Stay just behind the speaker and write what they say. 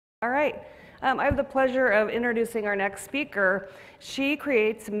All right. I have the pleasure of introducing our next speaker. She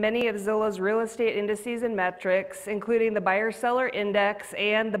creates many of Zillow's real estate indices and metrics, including the buyer-seller index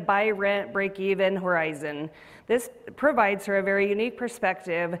and the buy-rent break-even horizon. This provides her a very unique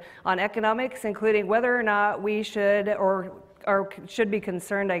perspective on economics, including whether or not we should or should be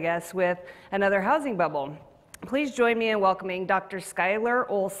concerned, I guess, with another housing bubble. Please join me in welcoming Dr. Skylar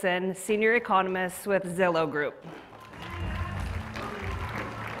Olson, Senior Economist with Zillow Group.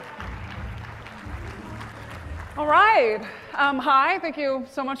 All right. Hi, thank you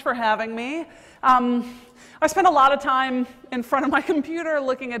so much for having me. I spend a lot of time in front of my computer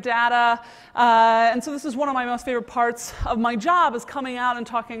looking at data, and so this is one of my most favorite parts of my job, is coming out and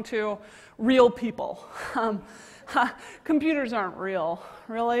talking to real people. Computers aren't real,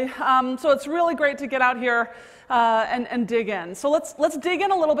 really. So it's really great to get out here and dig in. So let's dig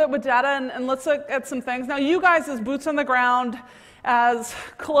in a little bit with data and let's look at some things. Now, you guys as boots on the ground, as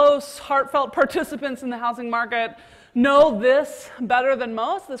close, heartfelt participants in the housing market, know this better than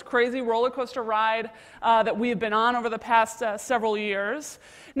most, this crazy roller coaster ride that we've been on over the past several years.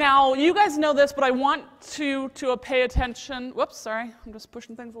 Now, you guys know this, but I want to pay attention. Whoops, sorry, I'm just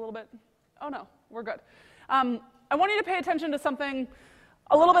pushing things a little bit. Oh no, we're good. I want you to pay attention to something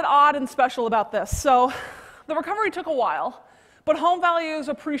a little bit odd and special about this. So the recovery took a while, but home values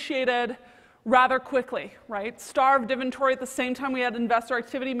appreciated rather quickly, right? Starved inventory at the same time we had investor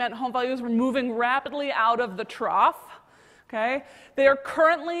activity meant home values were moving rapidly out of the trough, okay? They are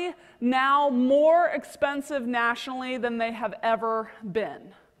currently now more expensive nationally than they have ever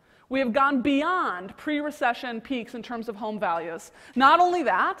been. We have gone beyond pre-recession peaks in terms of home values. Not only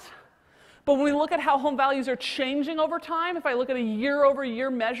that, but when we look at how home values are changing over time, if I look at a year-over-year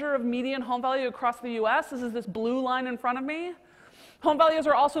measure of median home value across the US, this is this blue line in front of me, home values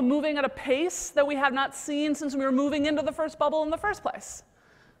are also moving at a pace that we have not seen since we were moving into the first bubble in the first place,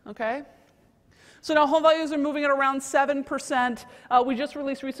 okay? So now home values are moving at around 7%. We just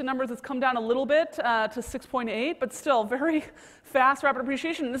released recent numbers. It's come down a little bit to 6.8, but still very fast, rapid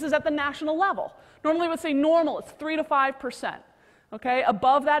appreciation. And this is at the national level. Normally we would say normal, it's 3 to 5%, okay?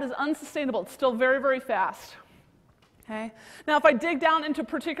 Above that is unsustainable. It's still very, very fast, okay? Now if I dig down into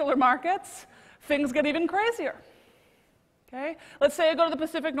particular markets, things get even crazier. Okay? Let's say I go to the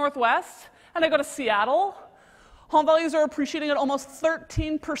Pacific Northwest and I go to Seattle. Home values are appreciating at almost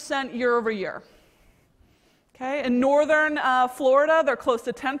 13% year over year. Okay? In northern Florida, they're close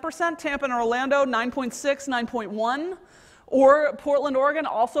to 10%. Tampa and Orlando, 9.6, 9.1. Or Portland, Oregon,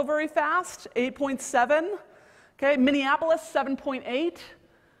 also very fast, 8.7. Okay? Minneapolis, 7.8.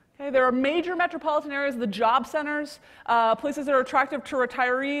 Okay? There are major metropolitan areas, the job centers, places that are attractive to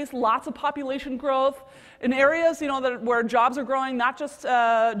retirees, lots of population growth. In areas, you know, where jobs are growing, not just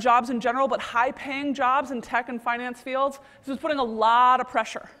jobs in general, but high-paying jobs in tech and finance fields. This is putting a lot of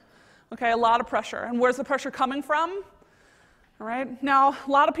pressure, okay, a lot of pressure. And where's the pressure coming from? All right. Now,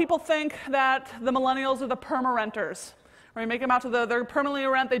 a lot of people think that the millennials are the perma-renters. Right? Make them out to they're permanently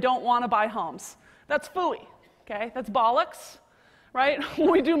rent, they don't want to buy homes. That's phooey, okay? That's bollocks. Right? When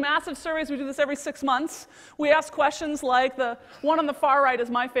we do massive surveys, we do this every 6 months. We ask questions like the one on the far right is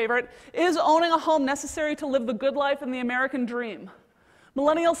my favorite. Is owning a home necessary to live the good life and the American dream?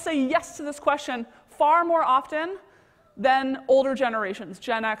 Millennials say yes to this question far more often than older generations,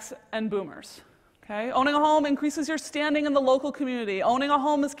 Gen X and Boomers. Okay? Owning a home increases your standing in the local community. Owning a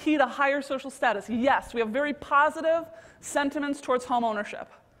home is key to higher social status. Yes, we have very positive sentiments towards home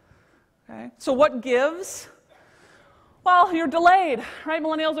ownership. Okay? So what gives? Well, you're delayed, right?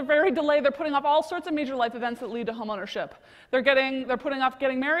 Millennials are very delayed. They're putting off all sorts of major life events that lead to homeownership. They're putting off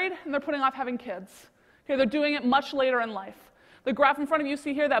getting married, and they're putting off having kids. Okay, they're doing it much later in life. The graph in front of you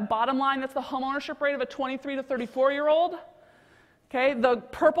see here, that bottom line, that's the homeownership rate of a 23 to 34-year-old. Okay, the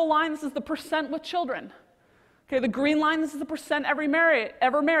purple line, this is the percent with children. Okay, the green line, this is the percent ever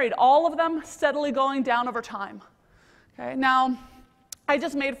married. All of them steadily going down over time. Okay, now, I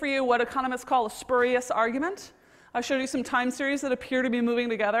just made for you what economists call a spurious argument. I showed you some time series that appear to be moving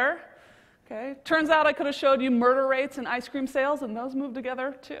together. Okay. Turns out I could have showed you murder rates and ice cream sales, and those move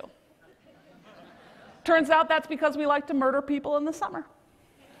together too. Turns out that's because we like to murder people in the summer.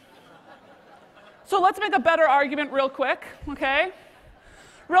 So let's make a better argument real quick, okay?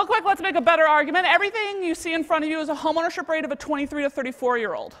 Real quick, let's make a better argument. Everything you see in front of you is a homeownership rate of a 23 to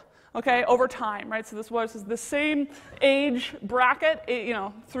 34-year-old, okay, over time, right? So this is the same age bracket, you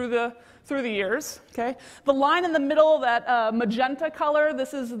know, through the years, okay? The line in the middle, that magenta color,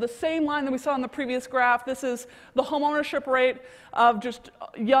 this is the same line that we saw in the previous graph. This is the homeownership rate of just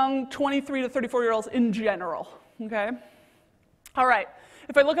young 23 to 34-year-olds in general, okay? All right,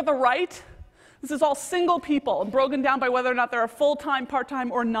 if I look at the right, This is all single people, broken down by whether or not they're a full-time,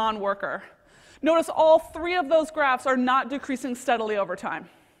 part-time, or non-worker. Notice all three of those graphs are not decreasing steadily over time.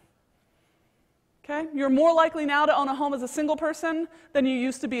 Okay? You're more likely now to own a home as a single person than you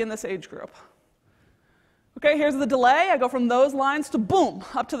used to be in this age group. Okay, here's the delay. I go from those lines to boom,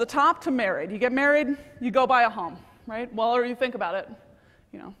 up to the top to married. You get married, you go buy a home, right? Well, or you think about it.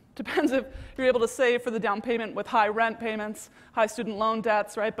 You know, depends if you're able to save for the down payment with high rent payments, high student loan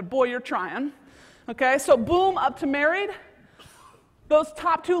debts, right? But boy, you're trying. Okay, so boom, up to married. Those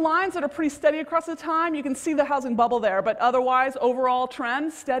top two lines that are pretty steady across the time, you can see the housing bubble there, but otherwise, overall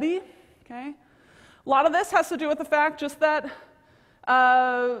trend, steady. Okay? A lot of this has to do with the fact just that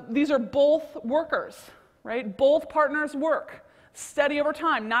these are both workers, right? Both partners work, steady over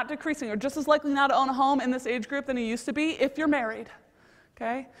time, not decreasing. You're just as likely now to own a home in this age group than you used to be if you're married.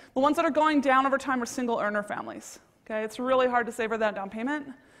 Okay? The ones that are going down over time are single earner families. Okay? It's really hard to save for that down payment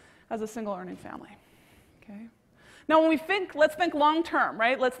as a single earning family. Okay? Now, when we think, let's think long term,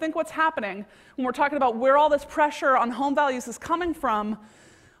 right? Let's think what's happening when we're talking about where all this pressure on home values is coming from.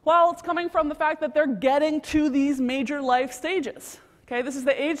 Well, it's coming from the fact that they're getting to these major life stages. Okay? This is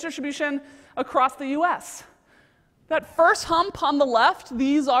the age distribution across the US. That first hump on the left,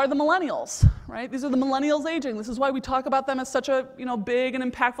 these are the millennials, right? These are the millennials aging. This is why we talk about them as such a big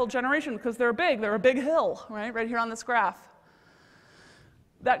and impactful generation, because they're big. They're a big hill, right here on this graph.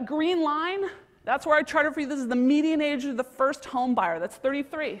 That green line, that's where I charted for you. This is the median age of the first home buyer. That's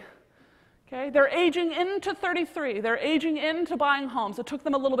 33. Okay? They're aging into 33. They're aging into buying homes. It took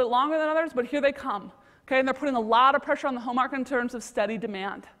them a little bit longer than others, but here they come. Okay? And they're putting a lot of pressure on the home market in terms of steady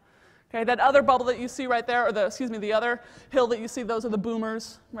demand. Okay? That other bubble that you see right there, or the other hill that you see, those are the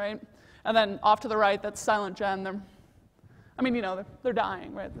boomers, right? And then off to the right, that's silent gen. They're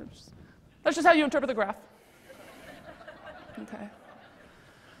dying, right? That's just how you interpret the graph. Okay.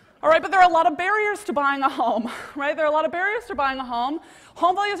 All right, but there are a lot of barriers to buying a home, right? There are a lot of barriers to buying a home.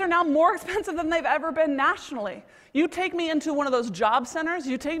 Home values are now more expensive than they've ever been nationally. You take me into one of those job centers,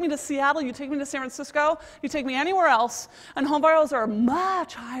 you take me to Seattle, you take me to San Francisco, you take me anywhere else, and home values are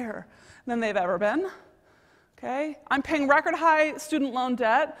much higher than they've ever been. Okay? I'm paying record high student loan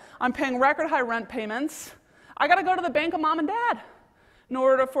debt. I'm paying record high rent payments. I got to go to the bank of mom and dad in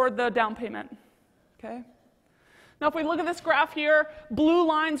order to afford the down payment. Okay? Now, if we look at this graph here, blue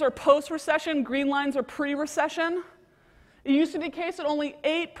lines are post-recession, green lines are pre-recession. It used to be the case that only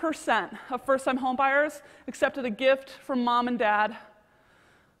 8% of first-time homebuyers accepted a gift from mom and dad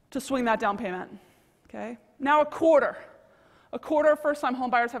to swing that down payment. Okay? Now a quarter of first-time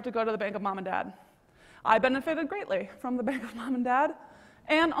homebuyers have to go to the bank of mom and dad. I benefited greatly from the bank of mom and dad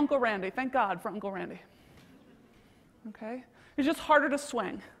and Uncle Randy. Thank God for Uncle Randy. Okay? It's just harder to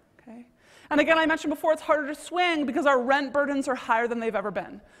swing. Okay? And again, I mentioned before, it's harder to swing because our rent burdens are higher than they've ever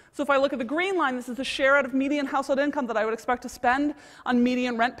been. So if I look at the green line, this is the share out of median household income that I would expect to spend on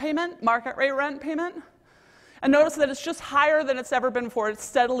median rent payment, market rate rent payment. And notice that it's just higher than it's ever been before. It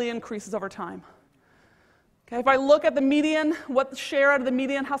steadily increases over time. Okay, if I look at the median, what the share out of the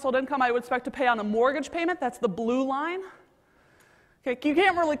median household income I would expect to pay on a mortgage payment, that's the blue line. Okay, you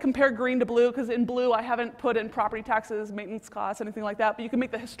can't really compare green to blue because in blue I haven't put in property taxes, maintenance costs, anything like that, but you can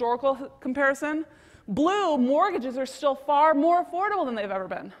make the historical comparison. Blue mortgages are still far more affordable than they've ever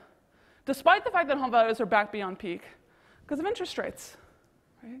been, despite the fact that home values are back beyond peak because of interest rates.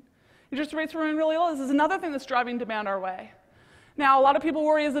 Right? Interest rates remain really low. This is another thing that's driving demand our way. Now, a lot of people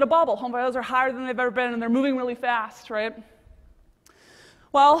worry, is it a bubble? Home values are higher than they've ever been and they're moving really fast, right?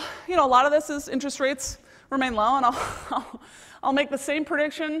 Well, a lot of this is interest rates remain low, and I'll make the same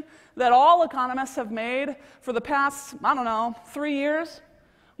prediction that all economists have made for the past, 3 years.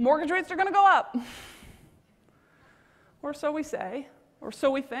 Mortgage rates are going to go up. Or so we say, or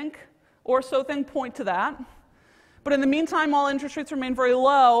so we think, or so things point to that. But in the meantime, while interest rates remain very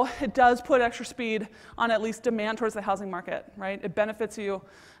low, it does put extra speed on at least demand towards the housing market, right? It benefits you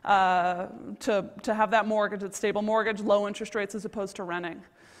to have that mortgage, that stable mortgage, low interest rates as opposed to renting.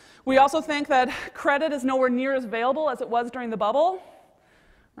 We also think that credit is nowhere near as available as it was during the bubble.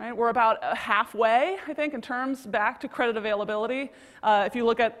 Right? We're about halfway, I think, in terms back to credit availability. If you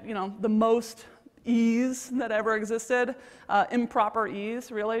look at the most ease that ever existed, improper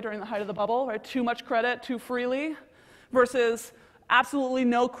ease, really, during the height of the bubble, right? Too much credit too freely versus absolutely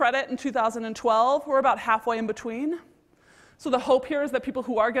no credit in 2012. We're about halfway in between. So the hope here is that people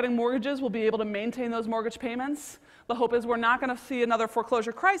who are getting mortgages will be able to maintain those mortgage payments. The hope is we're not going to see another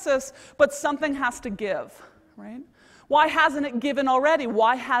foreclosure crisis, but something has to give, right? Why hasn't it given already?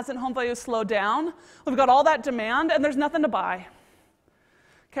 Why hasn't home values slowed down? We've got all that demand, and there's nothing to buy.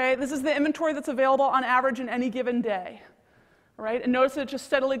 Okay, this is the inventory that's available on average in any given day, right? And notice that it just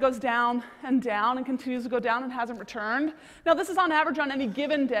steadily goes down and continues to go down and hasn't returned. Now, this is on average on any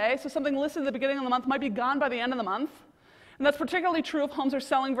given day, so something listed at the beginning of the month might be gone by the end of the month. And that's particularly true if homes are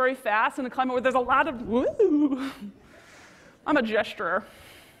selling very fast in a climate where there's a lot of, woo! I'm a gesturer,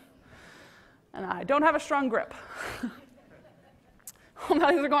 and I don't have a strong grip. Home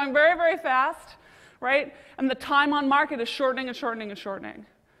values are going very, very fast, right? And the time on market is shortening and shortening and shortening.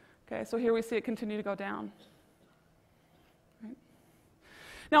 Okay, so here we see it continue to go down. Right?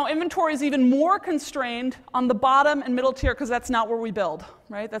 Now, inventory is even more constrained on the bottom and middle tier because that's not where we build,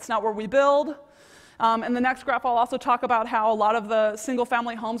 right? That's not where we build. In the next graph, I'll also talk about how a lot of the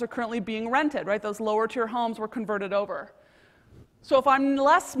single-family homes are currently being rented, right? Those lower-tier homes were converted over. So if I'm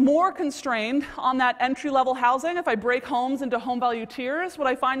more constrained on that entry-level housing, if I break homes into home value tiers, what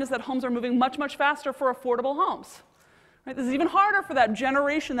I find is that homes are moving much, much faster for affordable homes. Right? This is even harder for that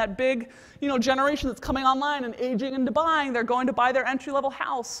generation, that big generation that's coming online and aging into buying. They're going to buy their entry-level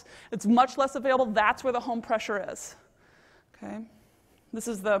house. It's much less available. That's where the home pressure is. Okay? This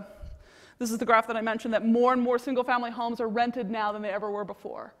is the graph that I mentioned, that more and more single-family homes are rented now than they ever were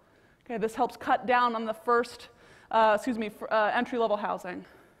before. Okay, this helps cut down on the first, entry-level housing.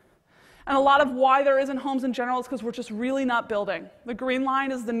 And a lot of why there isn't homes in general is because we're just really not building. The green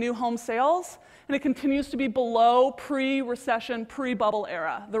line is the new home sales, and it continues to be below pre-recession, pre-bubble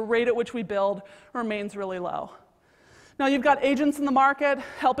era. The rate at which we build remains really low. Now, you've got agents in the market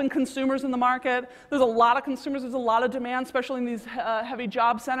helping consumers in the market. There's a lot of consumers, there's a lot of demand, especially in these heavy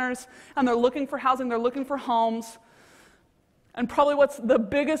job centers, and they're looking for housing, they're looking for homes. And probably what's the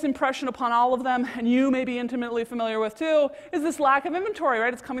biggest impression upon all of them, and you may be intimately familiar with too, is this lack of inventory,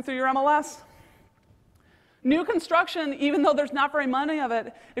 right? It's coming through your MLS. New construction, even though there's not very many of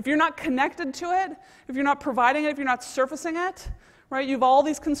it, if you're not connected to it, if you're not providing it, if you're not surfacing it, right? You have all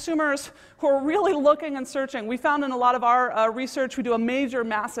these consumers who are really looking and searching. We found in a lot of our research, we do a major,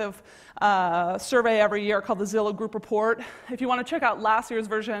 massive survey every year called the Zillow Group Report. If you want to check out last year's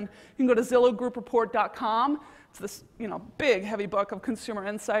version, you can go to zillowgroupreport.com. It's this big, heavy book of consumer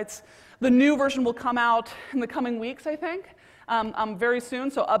insights. The new version will come out in the coming weeks, I think, very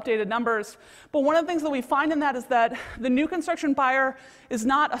soon, so updated numbers. But one of the things that we find in that is that the new construction buyer is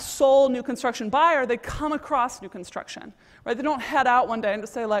not a sole new construction buyer. They come across new construction, right? They don't head out one day and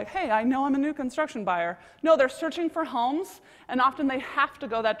just say, like, hey, I know I'm a new construction buyer. No, they're searching for homes, and often they have to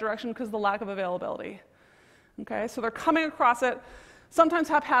go that direction because of the lack of availability. Okay, so they're coming across it, sometimes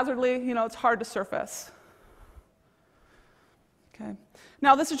haphazardly. It's hard to surface. Okay.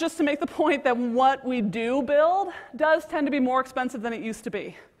 Now, this is just to make the point that what we do build does tend to be more expensive than it used to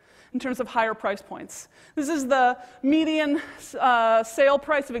be in terms of higher price points. This is the median sale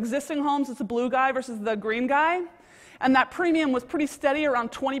price of existing homes. It's the blue guy versus the green guy. And that premium was pretty steady,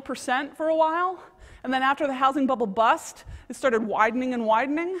 around 20% for a while. And then after the housing bubble bust, it started widening and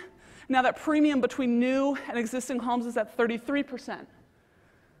widening. Now that premium between new and existing homes is at 33%.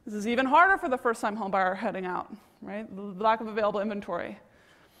 This is even harder for the first-time home buyer heading out, right? The lack of available inventory.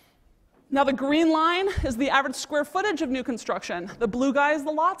 Now, the green line is the average square footage of new construction. The blue guy is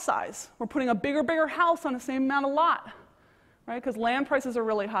the lot size. We're putting a bigger house on the same amount of lot, right? Because land prices are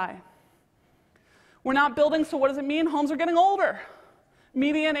really high. We're not building, so what does it mean? Homes are getting older.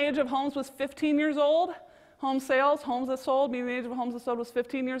 Median age of homes was 15 years old. Home sales, homes that sold, median age of homes that sold was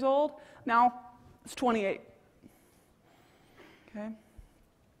 15 years old. Now, it's 28. Okay.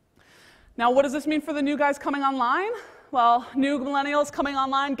 Now, what does this mean for the new guys coming online? Well, new millennials coming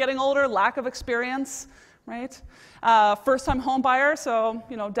online, getting older, lack of experience, right? First-time home buyer, so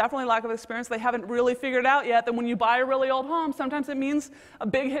definitely lack of experience. They haven't really figured out yet that when you buy a really old home, sometimes it means a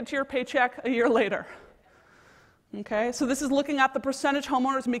big hit to your paycheck a year later. Okay, so this is looking at the percentage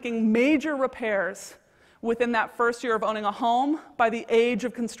homeowners making major repairs within that first year of owning a home by the age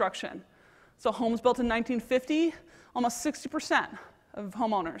of construction. So homes built in 1950, almost 60% of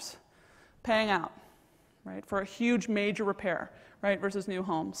homeowners paying out, right, for a huge major repair, right, versus new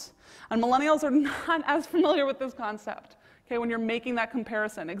homes. And millennials are not as familiar with this concept, okay, when you're making that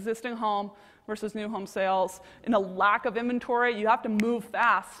comparison, existing home versus new home sales. In a lack of inventory, you have to move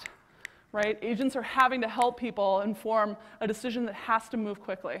fast, right? Agents are having to help people inform a decision that has to move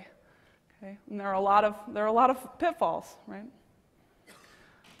quickly, okay? And there are a lot of pitfalls, right?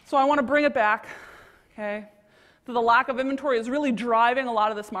 So I want to bring it back, okay? So the lack of inventory is really driving a lot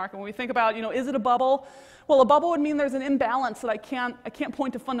of this market. When we think about, is it a bubble? Well, a bubble would mean there's an imbalance that I can't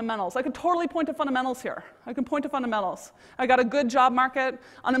point to fundamentals. I could totally point to fundamentals here. I can point to fundamentals. I got a good job market.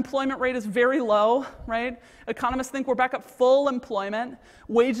 Unemployment rate is very low, right? Economists think we're back at full employment.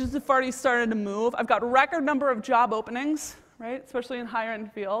 Wages have already started to move. I've got a record number of job openings, right? Especially in higher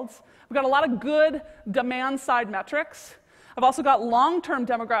end fields. We've got a lot of good demand side metrics. I've also got long-term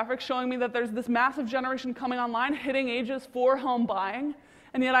demographics showing me that there's this massive generation coming online, hitting ages for home buying,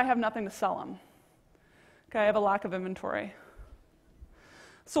 and yet I have nothing to sell them. Okay, I have a lack of inventory.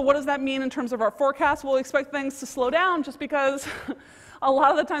 So what does that mean in terms of our forecast? Well, we expect things to slow down just because a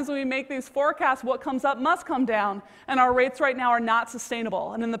lot of the times when we make these forecasts, what comes up must come down, and our rates right now are not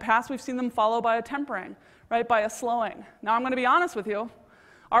sustainable. And in the past, we've seen them followed by a tempering, right, by a slowing. Now, I'm going to be honest with you.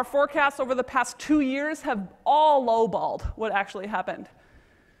 Our forecasts over the past 2 years have all lowballed what actually happened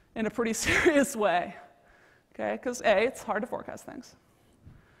in a pretty serious way, okay? Because A, it's hard to forecast things,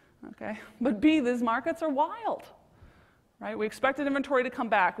 okay? But B, these markets are wild, right? We expected inventory to come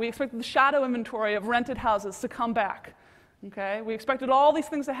back. We expected the shadow inventory of rented houses to come back, okay? We expected all these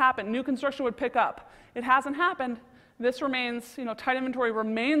things to happen. New construction would pick up. It hasn't happened. This remains, tight inventory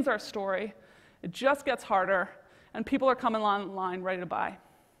remains our story. It just gets harder, and people are coming online ready to buy.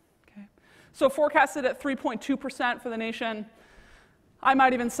 So forecasted at 3.2% for the nation. I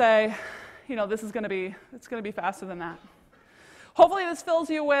might even say, this is going to be faster than that. Hopefully this fills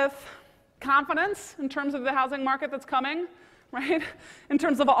you with confidence in terms of the housing market that's coming, right? In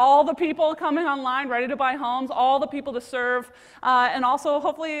terms of all the people coming online ready to buy homes, all the people to serve, and also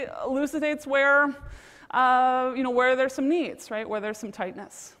hopefully elucidates where, where there's some needs, right? Where there's some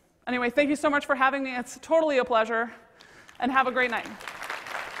tightness. Anyway, thank you so much for having me. It's totally a pleasure, and have a great night.